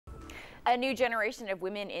A new generation of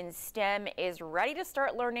women in STEM is ready to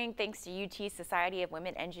start learning thanks to UT Society of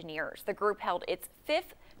Women Engineers. The group held its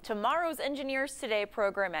 5th Tomorrow's Engineers Today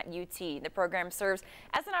program at UT. The program serves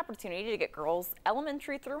as an opportunity to get girls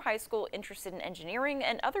elementary through high school interested in engineering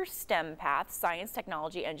and other STEM paths, science,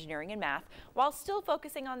 technology, engineering, and math, while still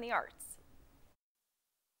focusing on the arts.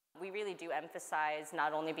 We really do emphasize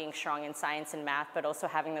not only being strong in science and math, but also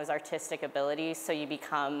having those artistic abilities so you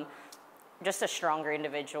become just a stronger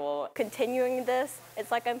individual. Continuing this,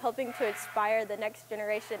 it's like I'm helping to inspire the next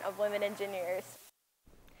generation of women engineers.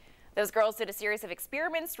 Those girls did a series of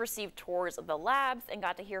experiments, received tours of the labs, and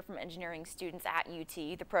got to hear from engineering students at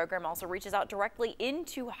UT. The program also reaches out directly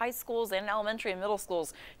into high schools and elementary and middle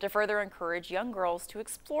schools to further encourage young girls to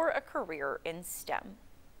explore a career in STEM.